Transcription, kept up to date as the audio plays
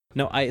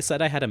No, I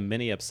said I had a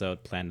mini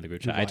episode planned in the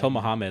group chat. I told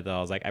Muhammad that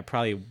I was like, I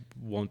probably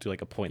won't do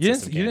like a point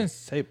system. You didn't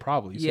say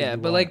probably. You Yeah,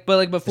 said but won't.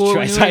 like before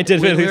True, I did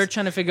we really- were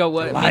trying to figure out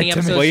what Lied mini to me.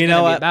 episodes Well, you know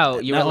gonna what? be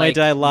about. You Not were only like,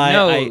 did I lie,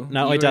 no,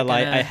 not only you did I were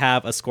lie, gonna- I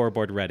have a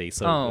scoreboard ready.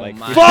 So Oh like,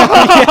 my!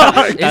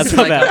 That's It's so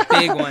like bad. a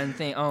big one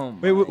thing. Oh,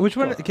 Wait, my which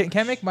one? God. Can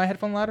I make my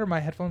headphone louder? My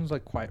headphone's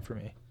like quiet for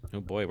me.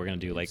 oh boy, we're gonna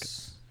do like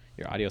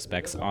your audio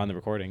specs on the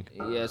recording.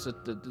 Yeah, so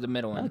the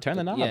middle one. Oh, turn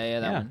the knob. Yeah,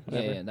 that Yeah, one.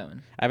 whatever. Yeah, that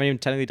one. I haven't even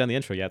technically done the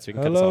intro yet, so we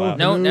can cut this all out.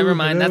 No, Hello, never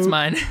mind. That's hello.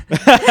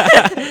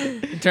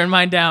 mine. Turn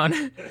mine down. Is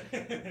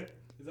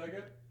that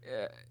good?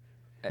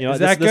 You know, Is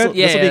this, that this, good? will,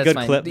 Yeah, this will be a that's good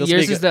fine. clip. This will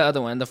Yours be a is good, the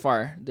other one,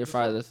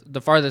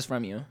 the farthest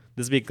from you.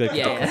 this will be a good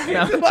clip.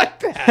 Yeah. like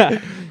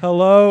that.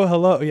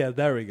 Hello. Yeah,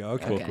 there we go.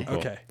 Okay. Cool, cool, cool.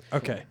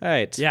 Okay. All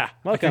right. Yeah, I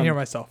Welcome. can hear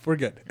myself. We're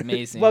good.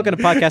 Amazing. Welcome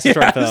to Podcast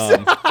Short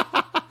Film.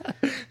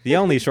 The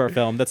only short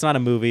film that's not a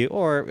movie,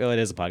 or well, it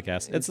is a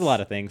podcast. It's a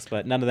lot of things,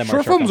 but none of them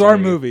Short are short films films are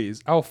movie.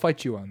 movies. I'll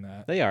fight you on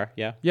that. They are,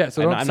 yeah. Yeah,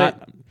 so I'm don't not. I'm, say-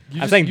 not, you I'm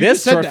just- saying you this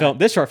just said short that. film.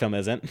 This short film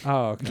isn't.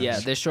 Oh, okay. Yeah,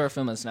 this short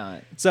film is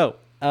not. So,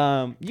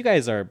 you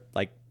guys are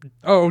like.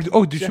 Oh,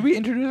 should we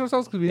introduce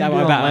ourselves? Because we Yeah,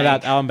 didn't do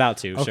that. I'm about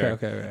to. Okay, Sure.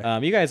 okay.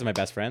 You guys are my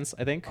best friends,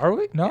 I think. Are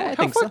we? No. Yeah, I How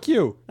think so. fuck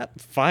you?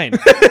 Fine.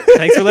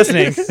 Thanks for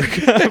listening.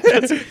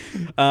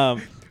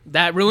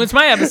 That ruins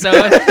my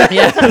episode.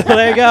 Yeah,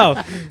 there you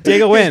go.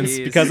 Diego wins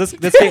Jeez. because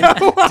this game.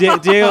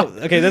 Diego.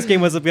 Okay, this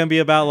game was going to be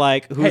about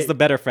like who's Hey. the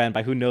better friend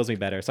by who knows me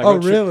better. So I Oh,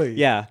 wrote really?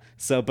 Yeah.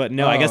 So, but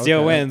no, I Oh, guess Diego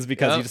okay. wins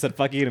because Yep. you just said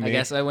fuck you to me. I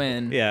guess I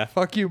win. Yeah.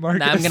 Fuck you, Marcus.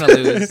 Nah, I'm gonna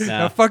lose. Nah.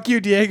 No, fuck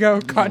you,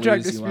 Diego.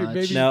 Contract lose, you dispute, watch.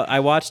 baby. No,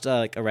 I watched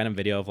like a random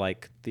video of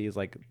like these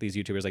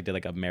YouTubers like did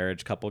like a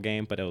marriage couple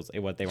game, but they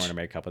weren't a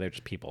married couple. They were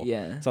just people.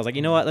 Yeah. So I was like,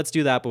 you know what? Let's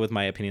do that, but with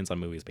my opinions on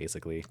movies,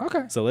 basically.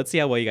 Okay. So let's see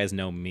how well you guys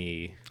know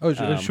me. Oh,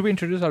 should we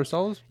introduce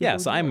ourselves? Yeah.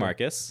 before So we I'm do that?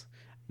 Marcus.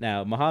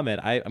 Now, Mohammed,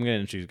 I'm going to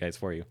introduce you guys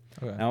for you.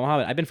 Okay. Now,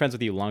 Mohammed, I've been friends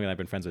with you longer than I've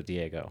been friends with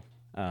Diego.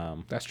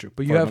 That's true.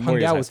 But you for have hung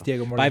Memorial out High with School.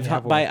 Diego more But than you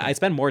have with I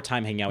spend more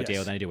time hanging out with Yes.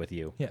 Diego than I do with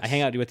you. Yes. I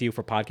hang out with you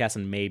for podcasts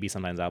and maybe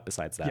sometimes out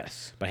besides that.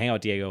 Yes. But I hang out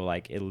with Diego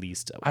like at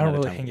least. I don't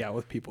another really time. hang out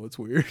with people. It's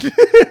weird.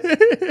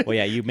 Well,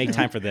 yeah, you make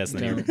time for this and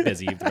then you're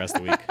busy the rest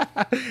of the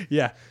week.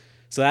 Yeah.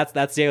 So that's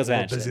Diego's Well,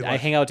 advantage. busy I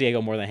life. hang out with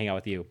Diego more than I hang out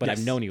with you, but Yes.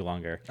 I've known you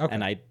longer, Okay.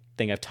 and I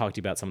think I've talked to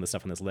you about some of the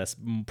stuff on this list,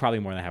 probably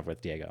more than I have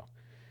with Diego.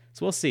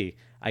 So we'll see.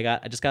 I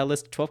just got a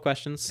list of 12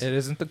 questions. It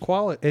isn't the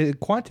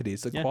quantity.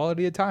 It's the Yeah.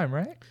 quality of time,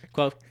 right?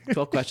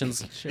 12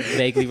 questions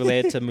vaguely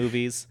related to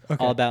movies,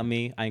 all about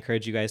me. I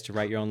encourage you guys to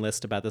write your own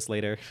list about this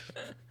later.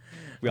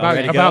 We all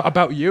ready to go?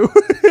 About you.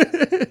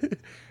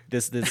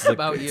 This is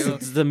About you.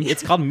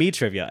 It's called Me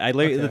Trivia.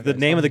 The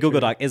name of the Google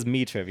Doc is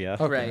Me Trivia.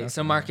 Okay, Right. okay.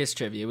 So Marcus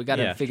trivia. We got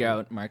to Yeah. figure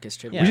out Marcus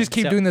trivia. Yeah. We just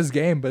keep so- doing this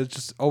game, but it's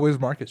just always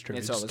Marcus trivia.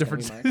 It's Just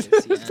always gonna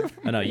different. be Marcus. Yeah.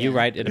 Oh no, you Yeah.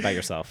 write it about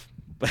yourself.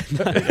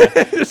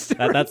 That's.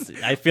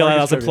 I feel like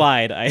that was Marcus trivia.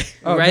 implied.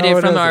 Oh, Write no,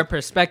 it from isn't. our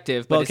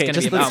perspective, but Well, it's okay, going to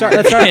just be let's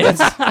about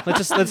start.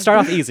 Marcus. Let's start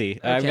off easy.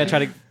 I'm Okay. gonna try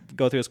to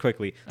go through this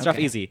quickly. Start off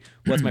Okay. easy.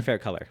 What's my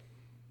favorite color?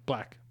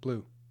 Black,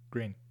 blue,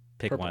 green,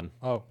 Pick purple. one.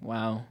 Oh,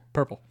 Wow.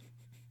 purple.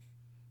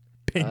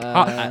 Pink.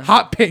 Uh,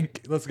 hot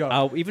pink. Let's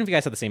go. Even if you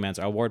guys have the same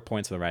answer, I'll award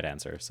points for the right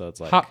answer. So it's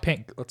like Hot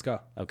pink. Let's go.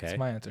 Okay. That's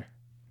my answer.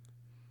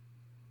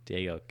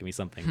 Diego, give me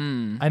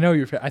something. I know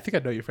your. I think I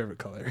know your favorite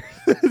color.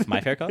 My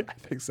favorite color. I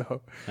think so.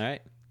 All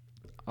right.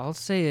 I'll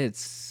say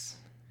it's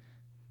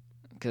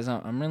because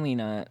I'm really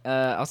not.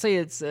 I'll say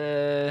it's.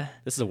 This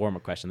is a warm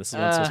up question. This is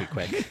one supposed to be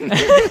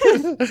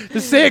quick.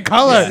 Just say a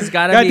color. It's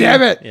gotta God be-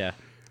 damn it.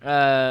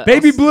 Yeah.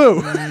 Baby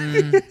blue.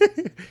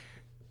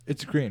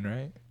 It's green,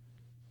 right?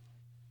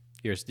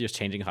 You're just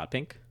changing hot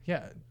pink.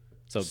 Yeah.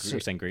 So you're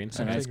saying green.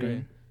 So Okay. nice green.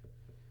 green.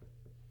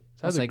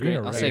 It's I'll either say green. or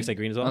I'll red. Okay, you say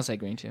green as well? I'll say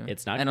green too.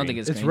 It's not I don't green. think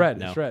it's It's green. red.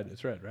 No. It's red.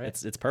 It's red, right?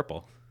 It's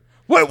purple.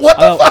 Wait, what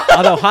the fuck?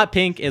 Although hot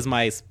pink is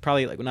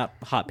probably like not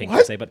hot pink per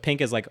What? se, but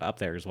pink is like up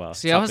there as well.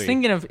 See, Top I was three.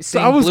 thinking of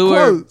saying I was blue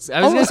close. or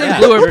I was gonna say Yeah,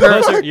 blue you or were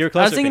purple. closer- you were I was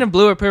closer, thinking pink. of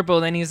blue or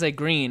purple. Then he's like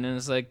green, and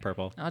it's like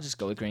Purple. I'll just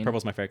go with green.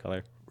 Purple's my favorite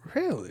color.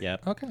 Really? Yeah.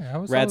 Okay.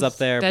 Red's up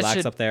there. That Black's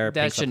should- up there.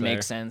 That Pink's should up make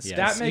there. sense. Yes.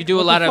 That makes- You do a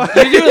what lot the of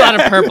fuck? you do a lot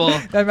of purple.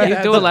 That makes-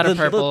 You do a lot of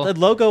purple. The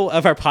logo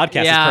of our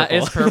podcast Yeah, is purple.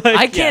 it's purple. Like,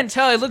 I yeah. can't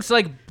tell. It looks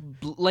like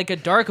a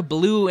dark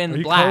blue and Are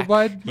you black.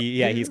 colorblind?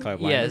 He's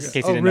colorblind. Yes. In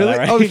case Oh, you didn't really? know that,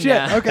 right? Oh, shit.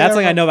 Yeah. Okay. That's never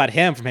something I mind. know about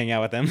him from hanging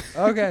out with him.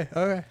 Okay.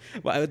 Okay.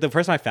 Well, the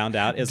first time I found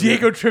out is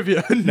Diego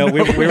trivia. No,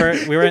 we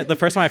were the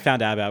first time I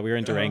found out about it, we were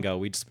in Durango.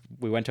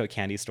 We went to a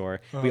candy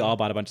store. We all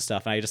bought a bunch of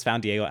stuff, and I just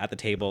found Diego at the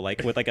table,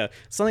 like with like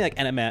something like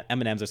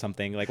M&Ms or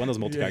something, like one of those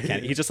multi-card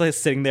candy. He's just like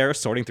sitting there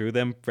sorting through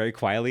them very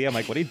quietly. I'm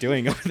like, what are you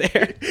doing over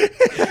there?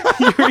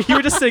 you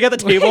were just sitting at the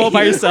table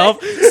by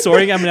yourself,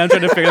 sorting M&Ms,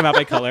 trying to figure them out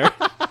by color.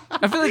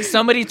 I feel like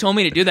somebody told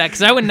me to do that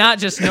because I would not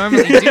just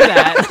normally do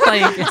that.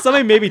 Like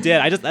Somebody maybe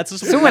did. That's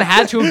just someone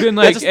had to have been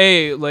like, just-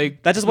 "Hey,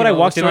 like That's just what I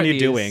walked in on you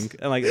doing.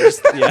 And like,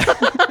 just, yeah.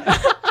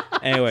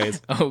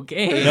 Anyways,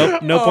 Okay.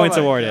 no Oh points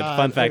my awarded. God,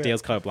 Fun fact: okay.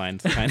 Dale's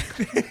colorblind.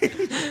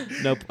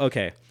 Nope.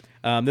 Okay.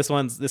 This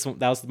one.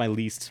 That was my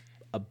least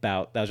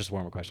about. That was just a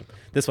warm up question.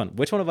 This one.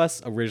 Which one of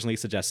us originally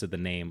suggested the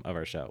name of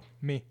our show?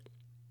 Me.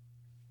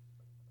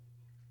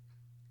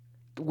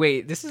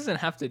 Wait, this doesn't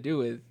have to do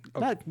with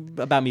Not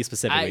about me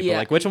specifically, yeah. but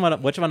like which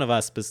one of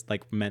us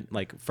like meant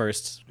like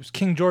first. It was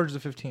King George the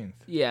 15th.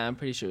 Yeah, I'm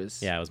pretty sure it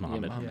was. Yeah, it was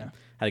Muhammad. Yeah.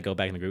 Had to go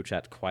back in the group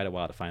chat quite a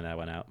while to find that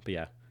one out. But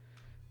yeah,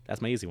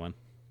 that's my easy one.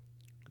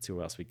 Let's see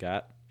what else we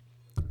got.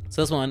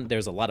 So this one,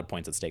 there's a lot of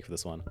points at stake for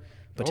this one.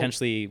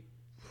 Potentially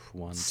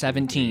 1, 2,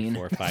 17. 3,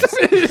 4,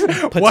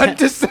 5, 1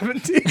 to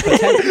 17.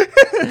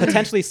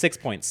 potentially 6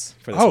 points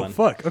for this Oh, one.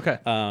 fuck. Okay.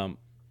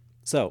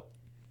 So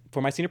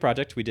for my senior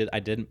project,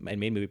 I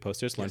made movie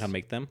posters, learned how to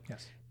make them.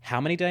 Yes. How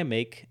many did I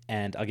make?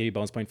 And I'll give you a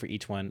bonus point for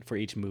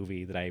each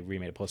movie that I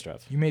remade a poster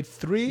of. You made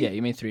 3. Yeah,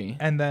 you made 3.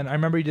 And then I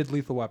remember you did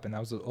Lethal Weapon. That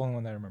was the only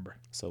one that I remember.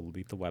 So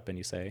Lethal Weapon,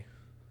 you say?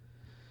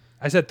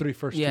 I said 3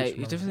 first. Yeah, just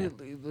you remember.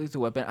 definitely leave the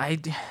weapon.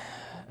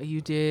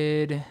 You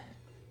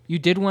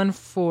did one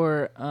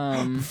for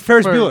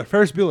Ferris for- Bueller.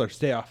 Ferris Bueller.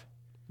 Stay off.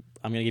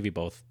 I'm gonna give you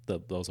both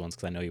those ones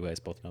because I know you guys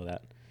both know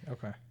that.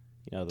 Okay.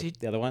 You know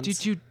the other ones.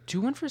 Did you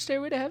do one for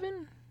Stairway to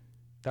Heaven?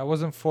 That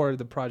wasn't for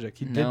the project.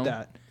 He No. did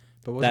that.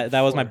 But wasn't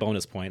That was my for-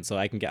 bonus point, so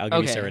I'll give you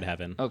Okay. Stairway to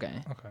Heaven. Okay.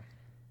 Okay.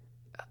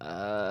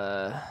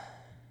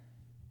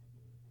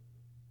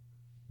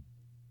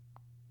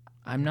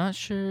 I'm not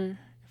sure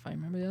if I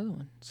remember the other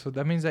one. So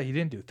that means that he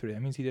didn't do 3.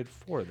 That means he did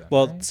 4 then.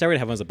 Well, right? Stairway to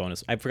Heaven was a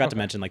bonus. I forgot to Okay.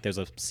 mention like there's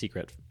a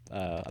secret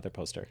other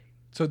poster.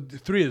 So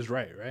 3 is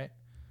right?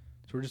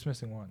 So we're just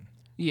missing 1.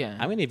 Yeah.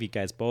 I'm gonna give you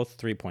guys both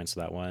 3 points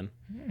for that one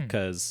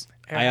because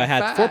I And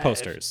had 4 5.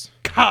 posters.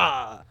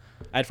 Ka!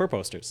 I had 4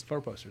 posters.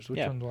 4 posters. Which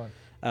Yeah. one's one?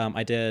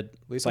 I did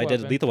Lethal I did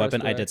Weapon, Lethal First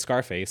Weapon. I Blood. did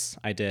Scarface.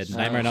 I did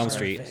Nightmare on Elm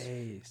Street,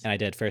 Scarface. and I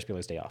did Ferris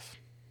Bueller's Day Off.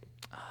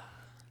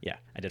 Yeah,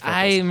 I did. 4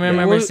 I posters.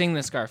 remember What- seeing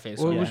the Scarface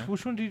Well, one.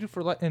 which one did you do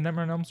for in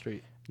Nightmare on Elm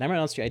Street? Nightmare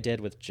on Elm Street I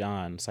did with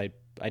John. So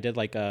I did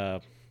like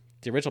the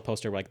original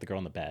poster with like the girl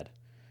in the bed.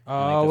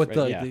 Oh, with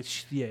the yeah.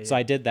 yeah. So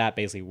I did that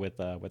basically with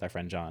our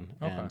friend John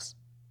Okay. and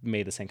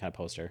made the same kind of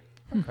poster.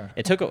 Okay.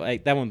 It took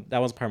like that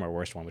was probably my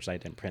worst one, which I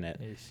didn't print it.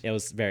 Yes. It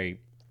was very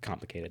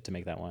complicated to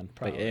make that one. But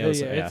Probably. it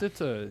was, yeah. It's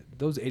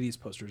those 80s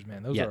posters,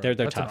 man. Those Yeah, are they're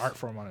that's tough. an art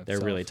form on it.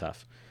 They're really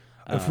tough.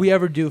 If we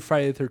ever do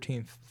Friday the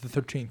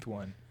 13th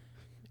one,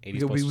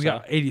 80s we posters got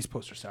out. 80s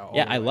posters out.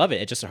 Yeah, I love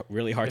it. It's just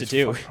really hard It's to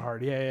do. fucking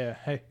hard. Yeah.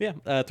 Hey,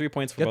 Yeah, 3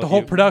 points for get both the of whole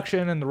you.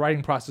 production and the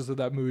writing process of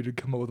that movie to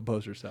come up with a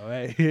poster. So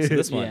hey, So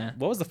this one, Yeah.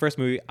 what was the first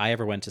movie I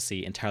ever went to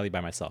see entirely by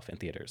myself in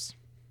theaters?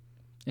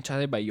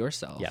 Entirely by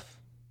yourself. Yeah.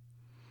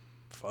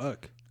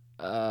 fuck,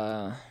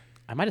 Uh,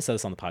 I might have said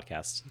this on the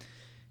podcast.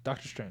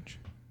 Doctor Strange.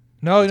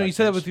 No, Doctor you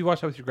said that Strange. you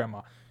watched that with your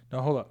grandma.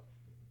 No, hold up.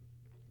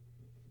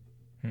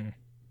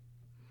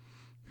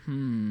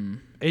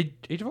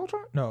 Age of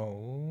Ultron?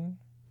 No.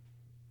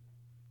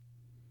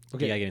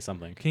 Okay, Okay, yeah, give me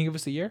something. can you give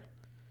us the year?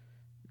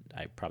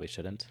 I probably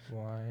shouldn't,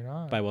 Why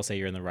not? but I will say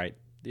you're in the right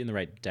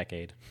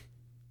decade.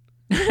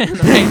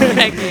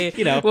 okay.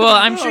 You know. Well,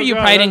 I'm sure Oh, you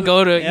God, probably didn't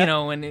go to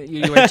yeah. when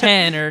you were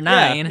 10 or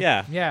 9.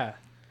 Yeah. Yeah,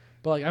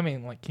 but like, I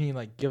mean, like, can you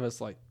like give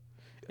us like?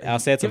 I'll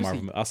say it's a give us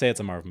Marvel. I'll say it's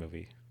a Marvel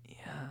movie. Yeah.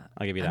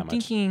 I'll give you that I'm much.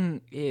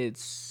 thinking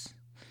it's.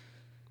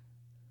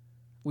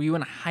 Were you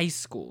in high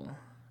school,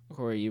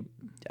 or were you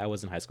I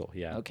was in high school.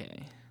 Yeah.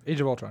 okay?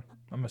 Of Ultron.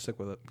 I'm gonna stick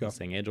with it. Go.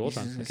 Saying Age of I was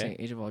Ultron. gonna say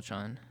Okay. Age of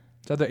Ultron.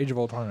 It's either Age of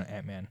Ultron or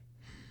Ant-Man.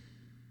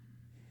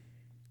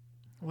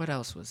 What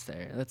else was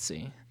there? Let's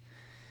see.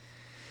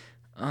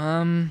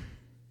 I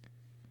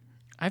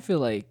feel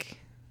like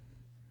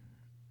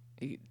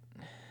Say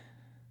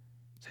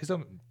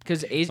something.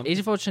 because Age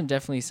of Ultron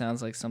definitely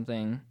sounds like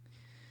something,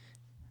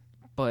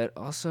 but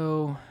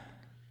also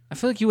I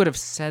feel like you would have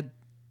said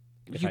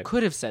If you I-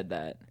 could have said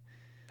that.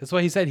 That's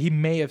why he said he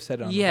may have said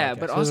it on the Yeah, podcast.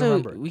 but He doesn't also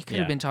remember. we could Yeah.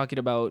 have been talking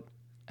about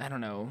I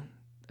don't know.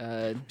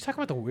 He's talking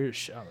about the weird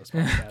shit on this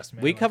podcast,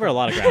 man. We Like, cover a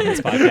lot of ground in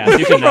this podcast.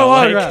 You should cover a know.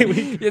 lot of Like,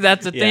 ground. Yeah,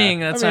 that's the Yeah. thing.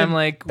 That's I why mean, I'm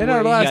like, in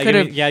our well, last- you could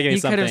have. give me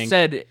You could have something.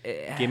 said.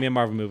 give me a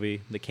Marvel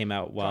movie that came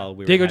out while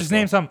we were. Diego, in high just school.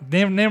 name something.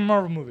 Name a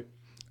Marvel movie.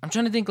 I'm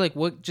trying to think like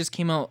what just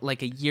came out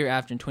like a year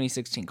after in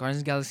 2016.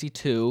 Guardians of the Galaxy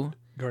 2,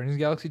 Guardians of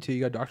the Galaxy 2.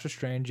 You got Doctor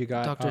Strange. You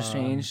got Doctor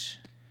Strange,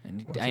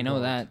 and what's I it know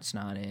called? that's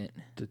not it.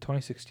 The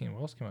 2016.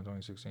 What else came out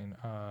in 2016?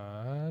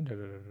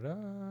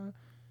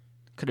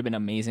 Could have been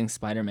Amazing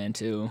Spider-Man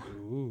 2.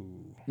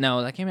 Ooh.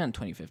 No, that came out in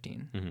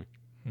 2015.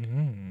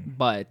 Mm-hmm.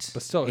 But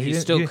still, he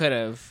still could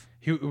have.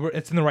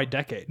 It's in the right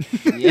decade.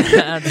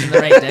 Yeah, it's in the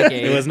right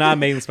decade. It was not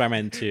Amazing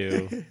Spider-Man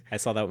 2. I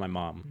saw that with my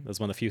mom. It was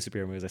one of the few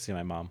superhero movies I see with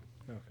my mom.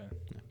 Okay.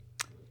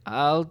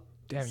 I'll.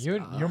 Damn, you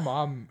and your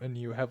mom and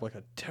you have like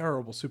a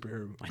terrible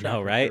superhero. I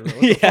know, track right? record.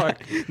 What the Yeah.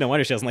 fuck? No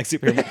wonder she doesn't like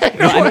superhero movies.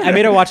 No, I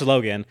made her watch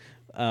Logan,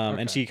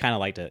 and she kind of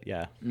liked it.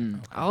 Yeah.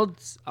 I'll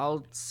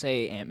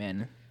say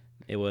Ant-Man.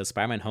 It was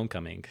Spider-Man: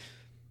 Homecoming.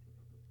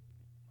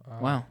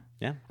 Wow.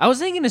 Yeah. I was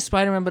thinking of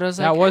Spider-Man, but I was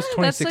like, That was that's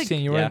 2016.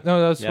 Like, You were Yeah.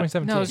 no, that was Yeah.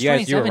 2017. no, it was You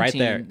guys- you were right 2017.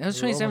 there. That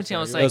was You were almost 2017. I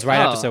was there. like, It was right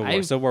after oh, Civil War.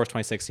 I Civil War was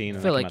 2016.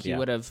 and feel that came like out, you yeah.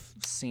 would have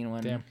seen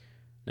one. Damn.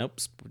 Nope.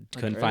 earlier than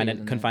Couldn't that.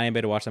 find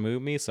anybody to watch that movie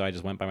with me, so I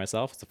just went by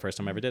myself. It's the first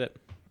time I ever did it.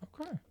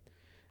 Okay.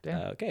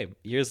 Damn. Okay.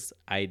 Here's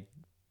I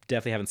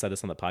definitely haven't said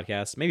this on the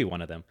podcast. Maybe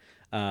one of them.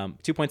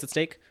 2 points at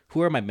stake.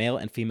 Who are my male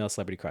and female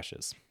celebrity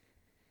crushes?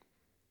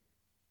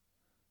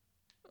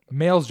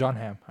 Male's John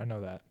Hamm. I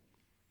know that.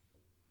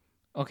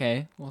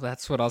 Okay, well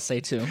that's what I'll say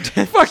too.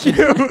 Fuck you.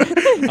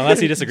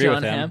 Unless you disagree John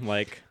with him. Hamm.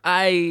 Like,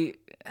 I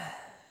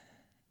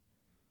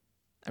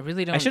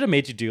really don't. I should have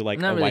made you do like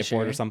a not really whiteboard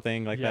sure. or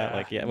something like that. Yeah.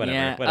 Like, yeah, whatever.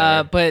 Yeah,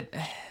 whatever. but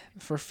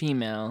for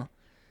female,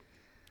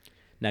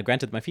 Now,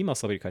 granted, my female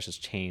celebrity crush has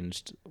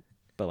changed,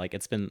 but like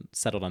it's been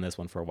settled on this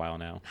one for a while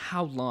now.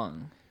 how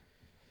long?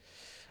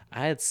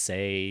 I'd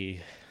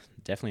say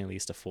definitely at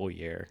least a full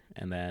year,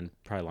 and then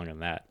probably longer than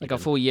that. Like a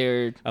even, full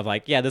year. of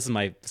like, yeah, this is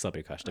my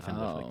celebrity crush,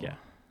 definitively. Oh. Like, yeah.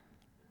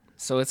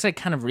 So it's like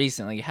kind of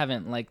recent. Like you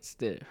haven't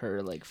liked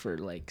her like for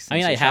like. Since I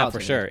mean, I your have for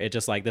childhood. sure. It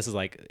just like this is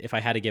like if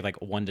I had to give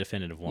like one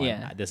definitive one,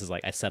 Yeah. this is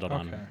like I settled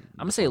on. Okay. I'm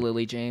gonna say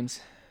Lily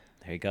James.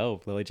 There you go,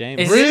 Lily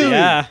James. Is it? Really?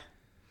 Yeah.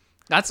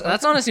 That's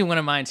honestly one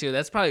of mine too.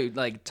 That's probably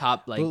like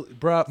top like.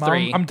 Bro,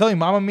 three. I'm telling you,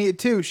 Mama made it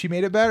too. She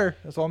made it better.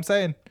 That's all I'm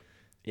saying.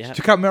 Yeah. She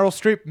took out Meryl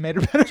Streep, made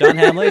her better. John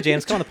Hamm, Lily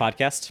James, come on the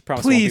podcast.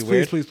 Promise please, it won't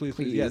be please, weird. please, please,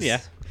 please, yes. Yeah.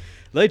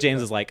 Lily James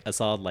is like a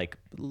solid like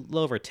a little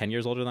over 10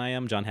 years older than I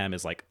am. John Hamm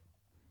is like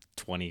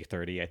 20,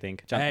 30, I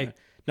think. Hey.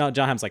 No,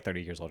 John Hamm's like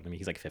 30 years older than me.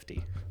 He's like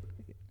 50.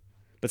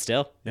 But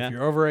still, yeah. If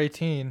you're over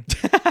 18,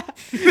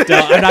 No,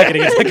 I'm not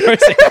getting into the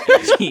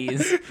conversation.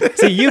 Jeez.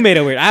 See, you made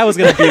it weird. I was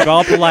gonna be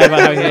all polite about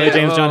having Lily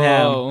James, John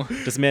Whoa.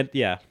 Hamm. Just meant,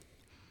 yeah.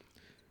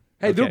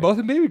 hey, they're Okay. both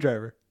in Baby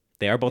Driver.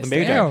 They are both in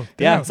Baby Damn, Driver.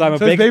 damn. Yeah, so I'm a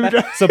So it's big Baby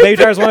Driver. So Baby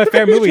Driver is one of my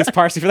favorite movies,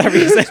 partially for that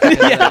reason.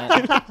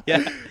 yeah.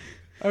 Yeah.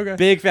 Okay.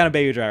 Big fan of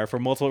Baby Driver for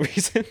multiple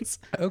reasons.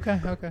 Okay.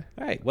 Okay.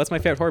 All right, what's my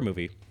favorite horror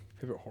movie?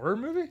 Favorite horror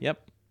movie?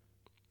 Yep.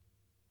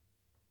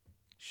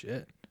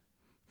 Shit.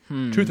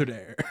 Hmm. Truth or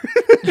Dare?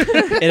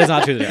 It is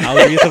not Truth or Dare. I'll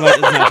give you so much.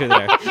 It's not Truth or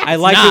Dare. I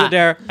like Truth or not.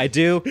 Dare. I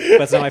do,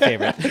 but it's not my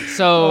favorite.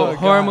 So Oh,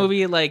 horror God.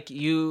 movie like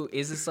you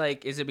is this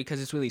like is it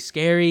because it's really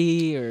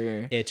scary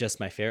or It's just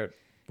my favorite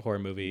horror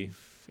movie.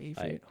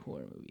 favorite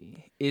horror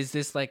movie? Is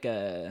this like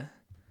a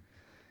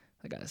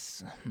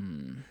Is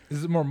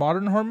it more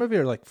modern horror movie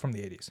or like from the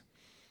 80s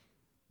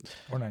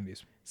or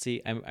 90s?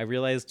 See, I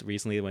realized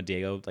recently when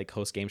Diego like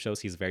hosts game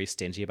shows, he's very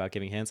stingy about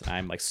giving hints.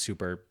 I'm like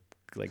super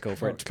like go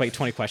for it. Play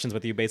 20 questions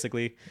with you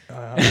basically.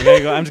 I'm just gonna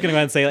go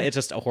ahead and say it's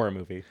just a horror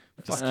movie.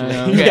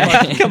 okay.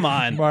 Yeah, come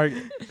on. Mark,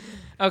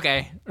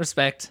 Okay,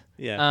 respect.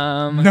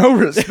 Yeah. no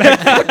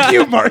respect. Fuck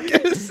you,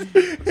 Marcus.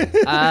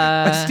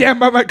 I Uh, stand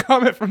by my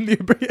comment from the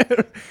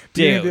beginning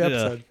Diego, of the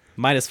episode.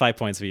 minus 5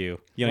 points for you.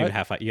 You don't What? even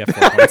have 5. You have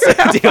 4 points.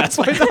 Diego has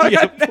 5 I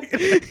got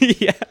points.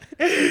 Yeah.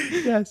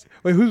 Yes.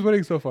 Wait, who's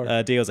winning so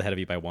far? Diego's ahead of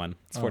you by 1.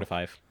 It's 4 to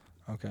 5.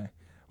 Okay.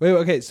 Wait.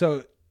 Okay.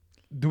 So,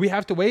 do we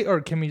have to wait, or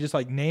can we just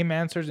like name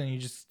answers and you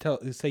just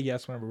say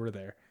yes whenever we're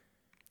there?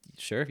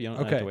 Sure, if you don't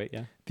have Okay. to wait,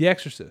 yeah. The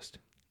Exorcist.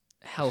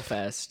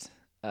 Hellfest.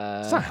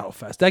 It's not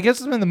Hellfest. I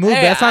guess it's in the movie.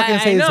 But that's not gonna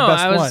say it's the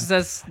best one.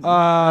 That's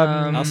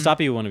I'll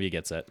stop you when one of you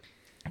gets it.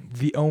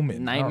 The Omen. I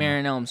don't Nightmare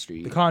know. on Elm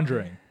Street. The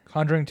Conjuring.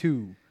 Conjuring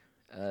 2.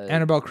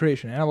 Annabelle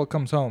Creation. Annabelle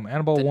Comes Home.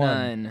 Annabelle The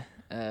 1.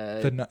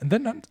 Nun. The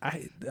Nun.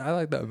 I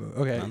like that movie.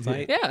 Okay. Nun's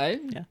like- Yeah.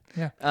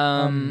 Yeah.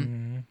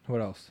 Um.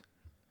 What else?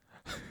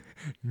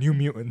 New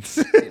Mutants.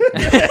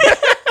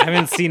 I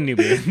haven't seen New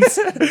Mutants.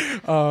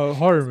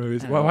 Horror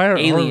movies. Why are horror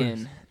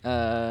Alien.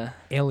 movies?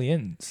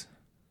 Aliens.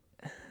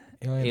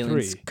 Alien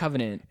Aliens 3.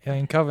 Covenant.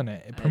 Alien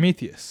Covenant.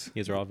 Prometheus.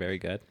 These are all very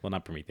good. Well,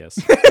 not Prometheus.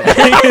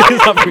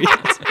 Not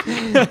Prometheus.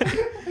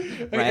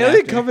 Right Alien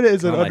after. Covenant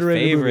is an Oh, my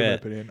underrated movie, in my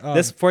favorite. opinion.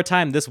 This for a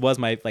time, this was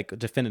my like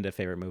definitive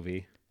favorite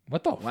movie.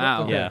 What the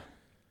Wow. fuck? Yeah.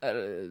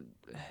 I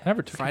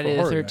never took you Friday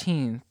for the horror, man.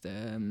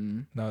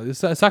 13th. No,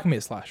 it's not gonna be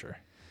a slasher.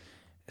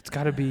 It's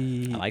gotta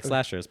be. I like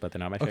slashers, but they're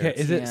not my Okay, favorite.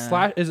 is it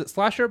Yeah. Is it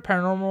slasher,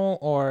 paranormal,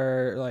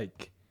 or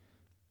like?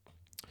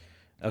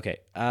 Okay,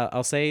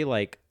 I'll say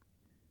like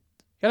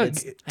Yeah,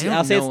 it's, I don't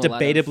I'll say it's know a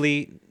lot of-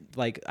 debatably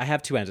like I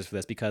have 2 answers for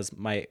this because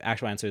my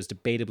actual answer is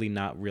debatably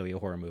not really a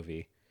horror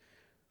movie,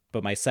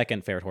 but my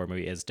second favorite horror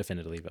movie is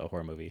definitively a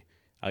horror movie.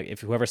 If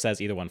whoever says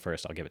either one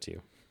first, I'll give it to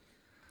you.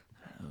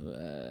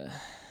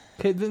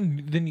 okay,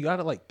 then you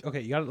gotta like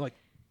you gotta like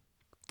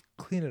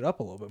clean it up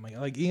a little bit, man.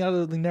 Like you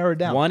gotta narrow it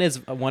down. One is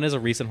a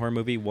recent horror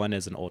movie. One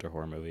is an older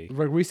horror movie.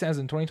 Like recent as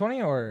in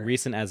 2020 or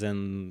Recent as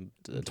in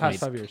Past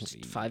 5 years.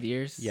 5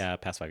 years. Yeah,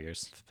 past 5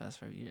 years. Past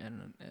 5 years. I don't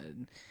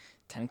know.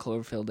 10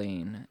 Cloverfield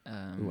Lane.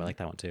 Ooh, I like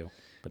that one too,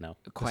 but no.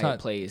 A Quiet not-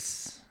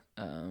 Place.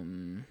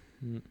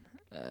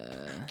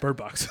 Bird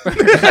Box.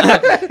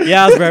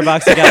 Yeah, it was Bird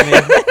Box. You got me.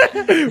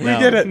 We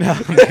did it. No,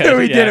 I'm good.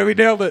 we Yeah. did it. We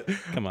nailed it.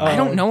 Come on. I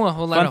don't know a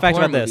whole lot Fun of fact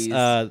horror about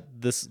movies.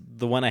 this.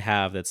 The one I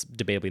have that's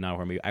debatably not a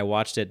horror movie. I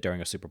watched it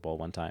during a Super Bowl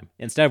one time.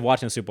 Instead of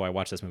watching the Super Bowl, I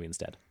watched this movie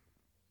instead.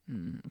 I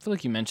feel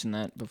like you mentioned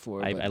that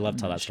before. I but love I'm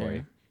tell not that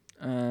story.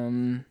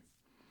 sure.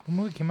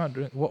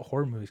 What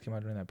horror movies came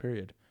out during that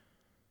period?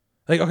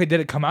 Like, okay, did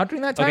it come out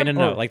during that time? Okay,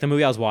 no. or- Like the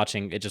movie I was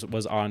watching, it just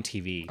was on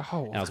TV.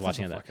 Oh, and I was that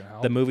watching doesn't it. fucking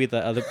help. The movie,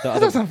 the other. that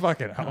doesn't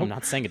fucking help. I'm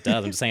not saying it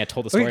does. I'm just saying I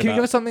told the Okay, story can you about.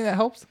 give us something that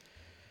helps?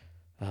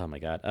 Oh my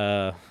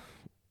god.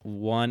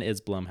 One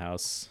is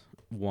Blumhouse.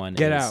 One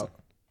Get is Out.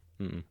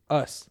 Mm-mm.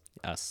 Us.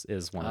 Us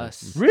is one.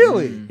 Us.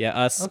 Really? Mm. Yeah,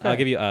 Us. Okay. I'll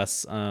give you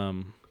Us.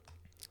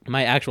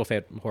 My actual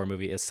favorite horror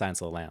movie is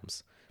Silence of the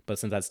Lambs, but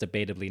since that's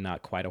debatably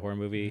not quite a horror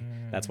movie,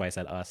 that's why I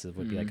said Us. It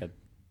would be like a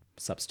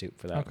substitute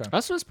for that. Okay.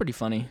 Us was pretty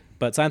funny.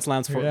 But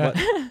Silence of the Lambs,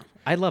 Yeah.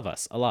 I love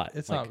Us a lot.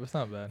 It's Like,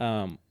 not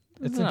bad.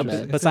 It's It's not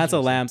interesting. bad. but It's Silence of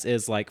the interesting. Lambs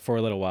is like for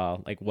a little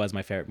while like was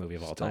my favorite movie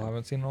of all Still time.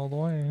 haven't seen it all the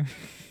way.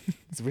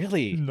 It's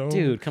really, No.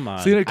 dude, come on.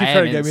 Cena keeps I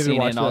trying to get haven't me to seen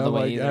watch it all it. the I'm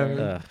way like,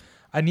 either. Ugh.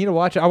 I need to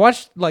watch it. I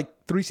watched like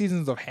 3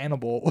 seasons of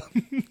Hannibal.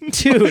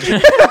 Dude,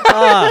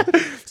 ah,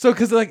 So,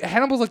 because like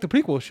Hannibal's like the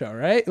prequel show,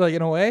 right? Like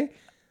in a way,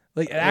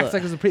 like it acts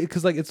like it's a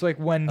because like it's like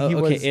when he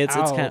okay, was it's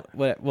out. kind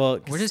of, well,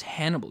 Where does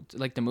Hannibal,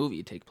 like the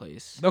movie, take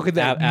place? Okay,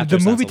 after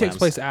the movie Silence of the takes Lambs.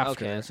 place after.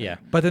 Okay, so- yeah,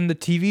 But then the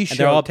TV show and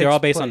they're all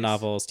takes based on place-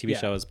 novels, TV Yeah.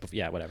 shows,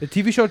 yeah, whatever. The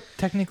TV show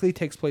technically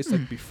takes place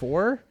like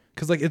before,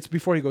 because like it's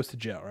before he goes to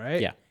jail,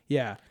 right? Yeah.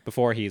 Yeah.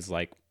 Before he's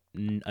like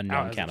a Out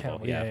known as a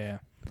cannibal. Yeah, Yeah. yeah.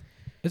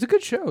 It's a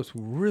good show. It's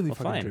really Well,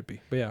 fucking fine. trippy.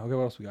 But yeah, okay,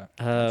 what else we got?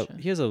 Gotcha.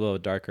 Here's a little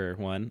darker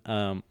one.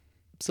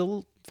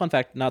 So fun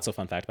fact, not so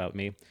fun fact about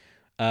me.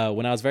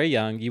 When I was very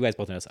young, you guys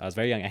both know this. I was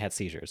very young. I had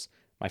seizures.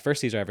 My first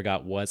seizure I ever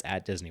got was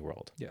at Disney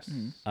World. Yes.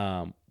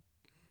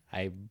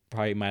 I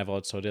probably might have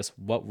also told this.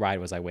 What ride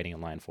was I waiting in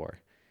line for?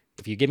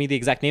 If you give me the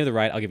exact name of the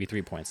ride, I'll give you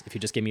 3 points. If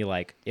you just give me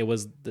like it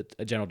was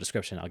a general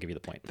description, I'll give you the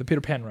point. The Peter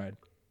Pan ride.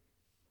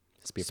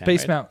 Space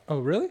Space Mountain. Oh,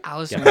 really?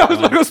 Alice Yeah. in I was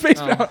about to go Space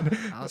Oh. Mountain.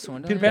 Alice Peter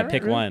in Wonderland? Pan, Yeah, right?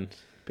 pick Really? one.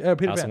 Peter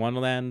Alice in Pan.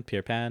 Wonderland,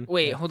 Peter Pan.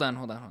 Wait, hold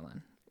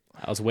on.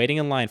 I was waiting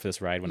in line for this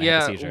ride when I had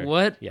Yeah, a seizure.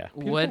 what? Yeah.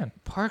 What Pan.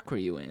 park were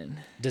you in?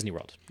 Disney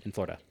World in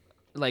Florida.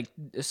 Like,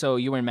 so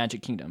you were in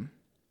Magic Kingdom?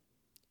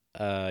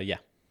 Yeah.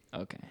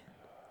 Okay.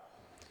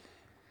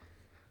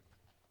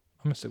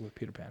 I'm gonna stick with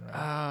Peter Pan.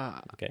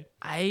 Right? Okay.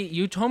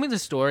 You told me the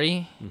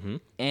story, Mm-hmm.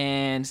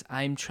 and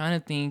I'm trying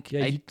to think.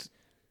 Yeah,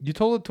 you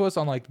told it to us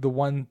on like the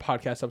one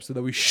podcast episode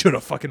that we should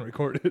have fucking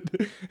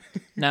recorded.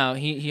 No,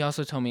 he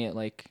also told me it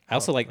like. I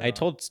also I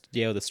told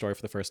Diego the story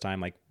for the first time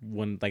like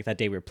when like that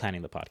day we were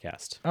planning the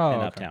podcast in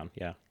okay. Uptown.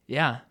 Yeah.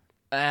 Yeah.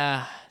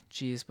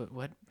 Jeez, but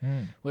what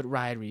Hmm. what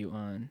ride were you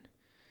on?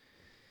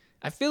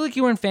 I feel like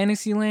you were in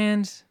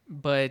Fantasyland,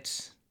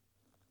 but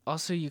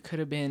also you could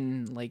have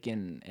been like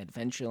in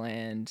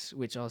Adventureland,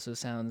 which also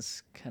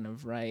sounds kind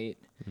of right.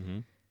 Mm-hmm.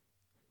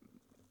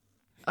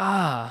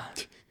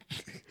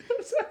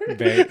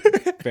 Very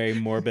very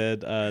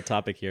morbid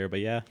topic here, but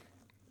yeah.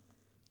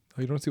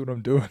 Oh, you don't see what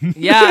I'm doing.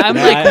 Yeah, I'm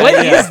No, like, what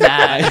is yeah.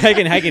 that? I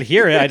can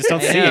hear it. I just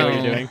don't I see it. What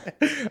know. you're doing.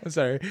 I'm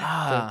sorry.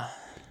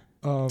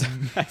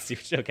 I see.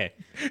 Okay.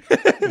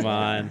 Come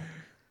on.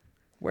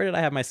 Where did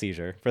I have my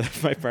seizure for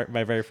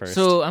my very first?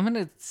 So I'm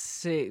gonna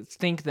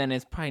think then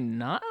it's probably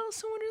not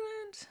Alice in Wonderland.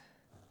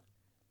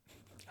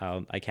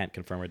 I can't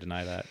confirm or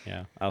deny that.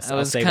 Yeah. I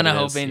was kind of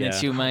hoping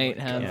that you might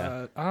have.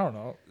 Yeah. I don't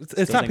know. It's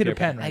Still not think Peter Peter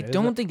Pan. Pan, I right?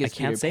 don't think it's I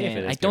can't Peter say if Pan.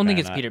 it is I Peter don't think Pan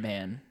it's or not. Peter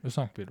Pan. It's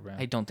not Peter Pan.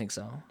 I don't think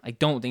so. I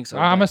don't think so.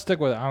 I'm but- gonna stick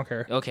with it. I don't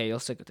care. Okay, you'll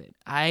stick with it.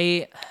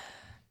 Okay,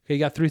 you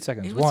got 3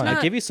 seconds. It was One. not-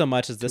 I give you so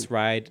much as this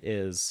ride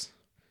is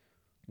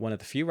one of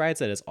the few rides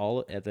that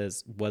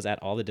was at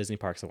all the Disney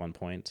parks at one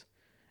point.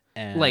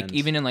 And like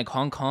even in like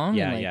Hong Kong,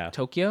 Yeah, and, like yeah.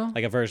 Tokyo.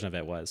 like a version of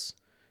it was.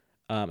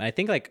 And I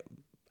think like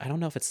I don't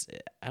know if it's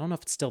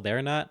still there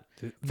or not.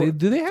 do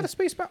they have a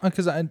Space Mountain?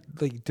 Because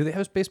do they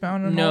have a Space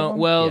Mountain? in all No, of them?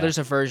 well, Yeah. there's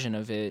a version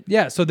of it.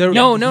 Yeah. So they're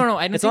No. I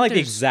don't It's think not like the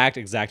there's-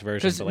 exact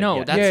version. Because But like, no,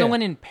 yeah. that's Yeah, the yeah.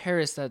 one in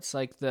Paris. That's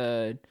like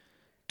the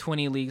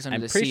 20 Leagues Under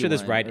I'm the pretty Sea sure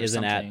this one ride or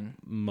isn't something.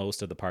 at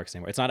most of the parks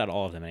anymore. It's not at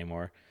all of them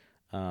anymore.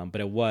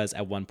 But it was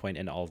at one point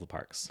in all of the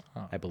parks,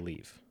 I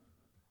believe.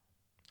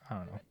 I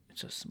don't know.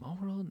 It's a Small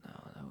World. No,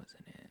 that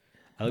wasn't it.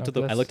 I looked No, at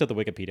that's- I looked at the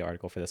Wikipedia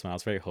article for this one. I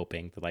was very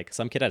hoping that like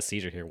some kid had a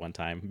seizure here one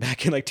time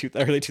back in like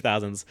early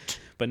 2000s,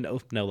 but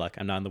no luck.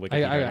 I'm not on the I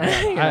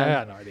Wikipedia.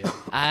 got no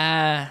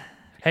idea.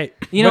 Hey,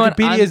 You know what?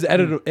 Wikipedia I'm- is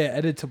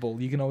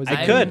editable. You can always. I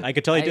edit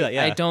could totally do that.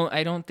 Yeah,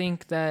 I don't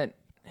think that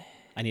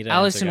I need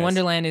Alice answer, in guys.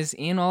 Wonderland is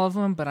in all of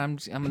them, but I'm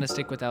gonna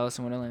stick with Alice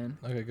in Wonderland.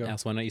 it. Okay, go.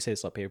 Alice, why don't you say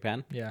it's Peter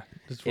Pan? Yeah.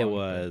 Just It wrong.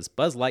 was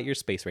Buzz Lightyear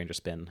Space Ranger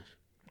spin.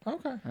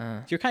 Okay.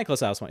 You're kind of close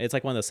to Alice. It's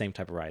like one of the same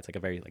type of rides,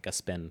 like a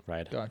spin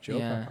ride. Gotcha.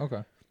 Yeah.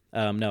 Okay.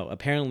 No,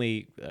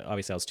 apparently,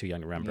 obviously, I was too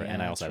young to remember, Yeah,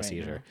 and I also had a that's right,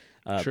 seizure.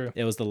 True.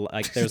 It was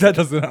there's That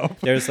doesn't help.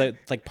 there's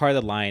like part of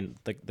the line,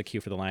 the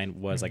cue for the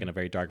line was like in a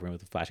very dark room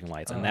with flashing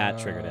lights, and that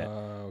triggered it.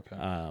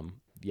 Okay.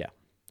 Yeah,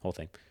 whole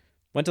thing.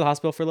 Went to the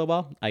hospital for a little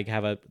while.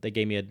 They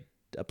gave me a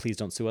Please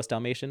Don't Sue Us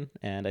Dalmatian,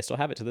 and I still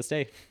have it to this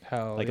day.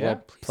 Hell Like a yeah.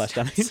 little plush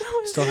Dalmatian.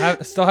 Still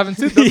haven't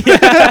sued them.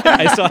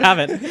 I still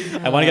haven't.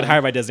 I want to get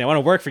hired by Disney. I want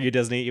to work for you,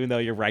 Disney, even though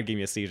your ride gave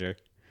me a seizure.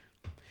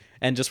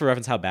 And just for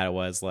reference, how bad it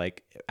was.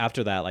 Like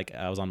after that, like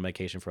I was on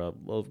medication for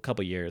a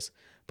couple years,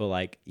 but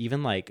like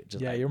even like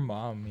just Yeah, like, your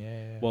mom.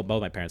 Yeah. well, both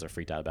my parents are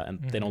freaked out about it,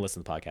 and they don't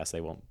listen to the podcast. They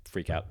won't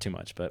freak out too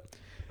much. But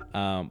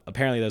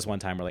apparently, there's one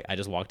time where like I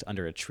just walked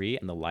under a tree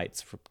and the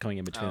lights coming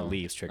in between the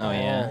leaves triggered. Oh, me.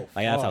 yeah.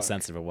 Like that's how fuck.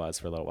 sensitive it was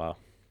for a little while.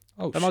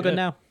 Oh, But I'm all good shit.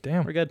 now.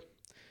 Damn. We're good.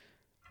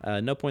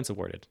 No points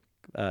awarded.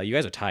 You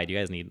guys are tied. You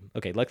guys need.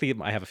 Okay, luckily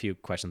I have a few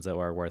questions that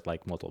are worth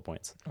like multiple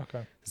points.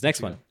 Okay. This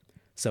next one.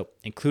 So,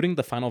 including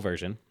the final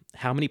version,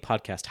 how many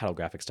podcast title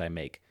graphics did I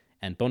make?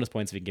 And bonus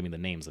points if you can give me the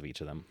names of each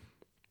of them.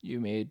 You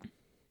made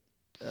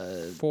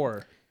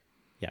 4.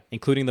 Yeah,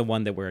 including the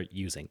one that we're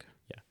using.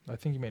 Yeah, I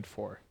think you made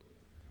 4.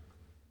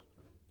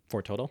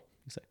 4 total.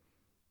 You say?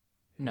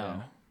 No,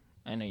 Yeah.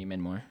 I know you made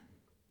more.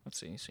 Let's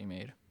see. So you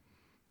made.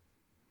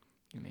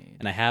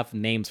 And I have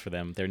names for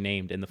them. They're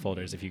named in the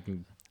folders. If you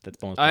can, that's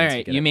bonus. All points if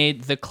right, get you it.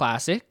 made the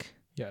classic,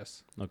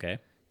 Yes. Okay.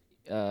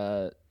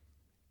 the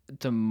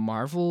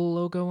Marvel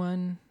logo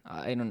one.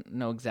 I don't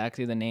know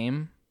exactly the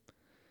name.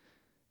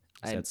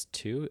 So that's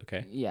 2.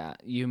 Okay. Yeah,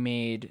 you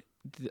made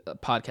the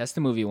podcast,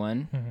 the movie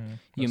one. Mm-hmm.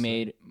 You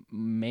made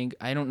Mango.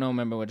 I don't know,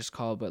 remember what it's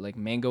called, but like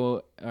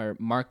Mango or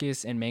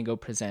Marcus and Mango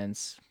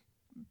presents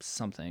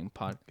something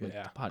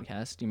Yeah.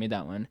 podcast. You made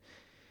that one.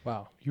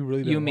 Wow, you really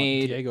You didn't want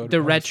made Diego to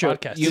the run this retro.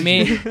 podcast, You did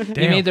made you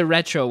Damn. made the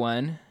retro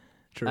one.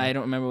 True. I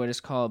don't remember what it's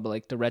called, but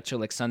like the retro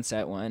like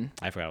sunset one.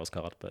 I forgot what it was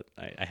called, but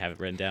I have it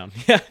written down.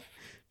 Yeah.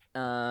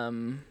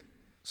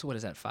 So what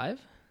is that,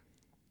 5?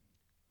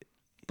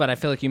 But I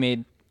feel like you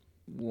made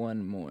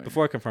one more.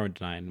 Before I confirm or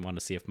deny, I want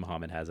to see if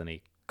Muhammad has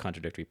any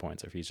contradictory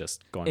points or if he's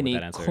just going Any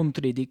with that answer.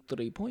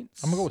 contradictory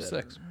points? I'm gonna go with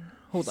 6.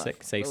 Hold on.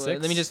 Say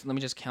Let 6. me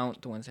just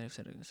count the ones that I've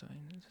said. Sorry,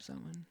 there's that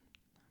one.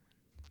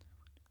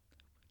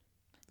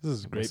 This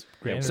is great.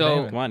 Great. So-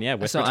 entertainment. Come on, yeah.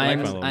 Whisper So to the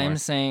microphone a little I'm more.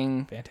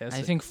 saying Fantastic.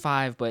 I think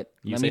 5, but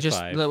You let me say just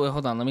 5. wait,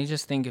 hold on. Let me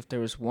just think if there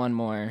was one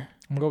more.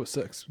 I'm gonna go with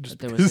 6. Just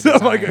There was because a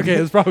I'm like, design.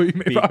 okay, it's probably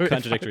Be probably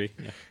contradictory.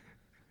 Yeah.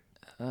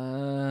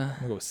 I'm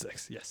gonna go with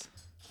 6. Yes.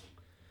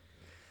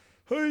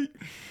 Hey,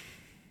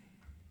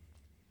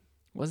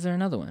 Was there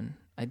another one?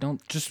 I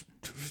don't. just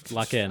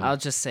Lock in. I'll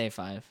just say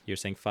 5. You're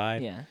saying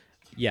 5? Yeah.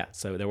 Yeah,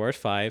 so there were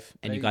 5,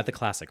 and you got the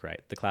classic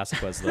right. The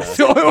classic was the.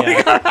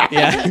 Oh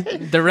yeah.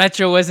 The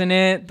retro wasn't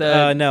it?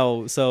 The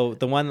No, so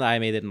the one that I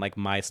made it in like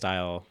my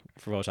style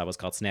for Photoshop was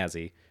called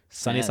Snazzy.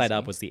 Sunny Side Snazzy.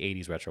 Up was the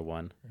 80s retro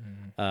one.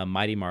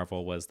 Mighty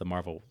Marvel was the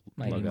Marvel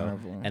Mighty logo.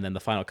 Marvel. And then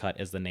the Final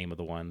Cut is the name of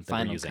the one that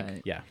Final we're using.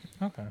 Cut. Yeah,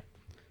 okay.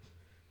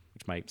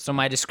 which might. so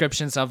my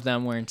descriptions of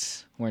them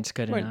weren't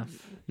good Weren't-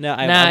 enough. No,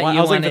 I, Nah, I,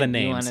 you was looking for wanted- the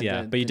you names, wanted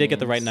yeah. the- But you the did get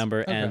the right names.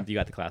 number, and Okay. you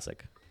got the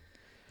classic.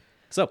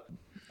 So,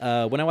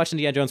 when I watched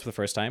Indiana Jones for the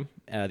first time,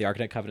 the Ark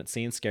Knight Covenant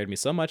scene scared me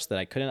so much that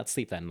I could not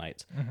sleep that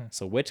night.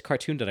 So, which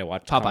cartoon did I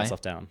watch to calm Popeye.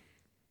 myself down?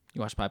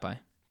 You watched Popeye?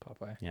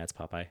 Popeye. Yeah, it's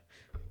Popeye.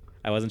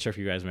 I wasn't sure if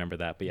you guys remember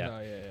that, but yeah. No,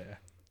 yeah.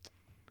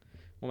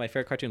 One of my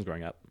favorite cartoons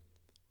growing up.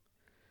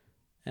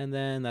 And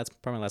then that's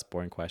probably my last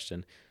boring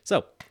question.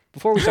 So,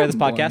 before we start this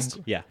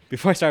podcast,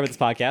 before I start with this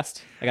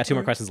podcast, I got 2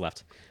 more questions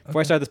left. Before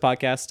I start this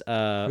podcast,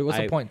 Wait, what's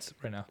the points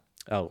right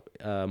now?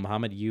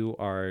 Muhammad, you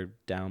are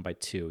down by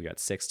 2. You're at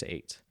 6 to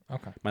 8.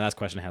 Okay, My last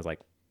question has like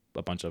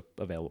a bunch of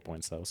available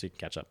points though, so you can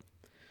catch up.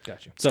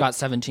 got you. So- Scott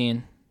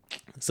 17.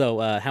 So,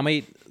 how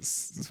many?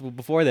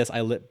 Before this,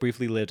 I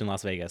briefly lived in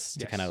Las Vegas to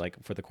Yes. kind of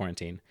like for the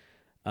quarantine.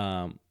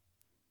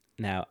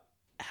 Now,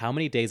 how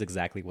many days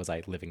exactly was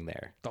I living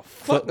there? The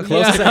fuck?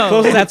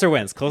 Closest answer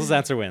wins. Closest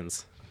answer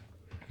wins.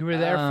 You were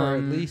there for at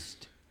Um,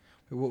 least.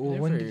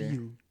 When did never-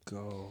 you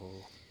go?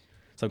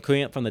 So I'm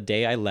including it from the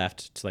day I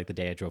left to like the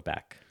day I drove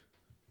back.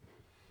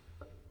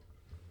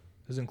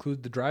 Does it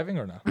include the driving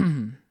or no?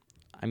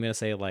 I'm gonna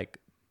say like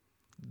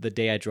the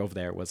day I drove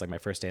there was like my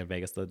first day in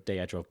Vegas. The day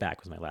I drove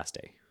back was my last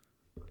day.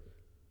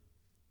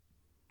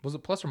 Was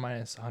it plus or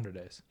minus 100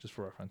 days? Just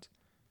for reference.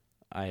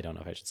 I don't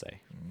know if I should say.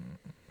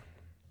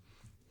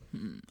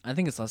 I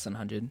think it's less than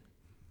 100.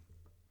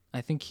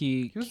 I think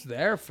he He was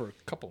there for a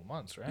couple of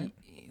months, right?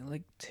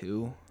 like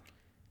 2.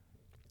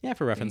 Yeah,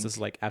 for reference, this is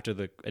like after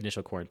the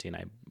initial quarantine,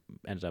 I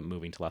ended up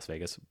moving to Las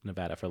Vegas,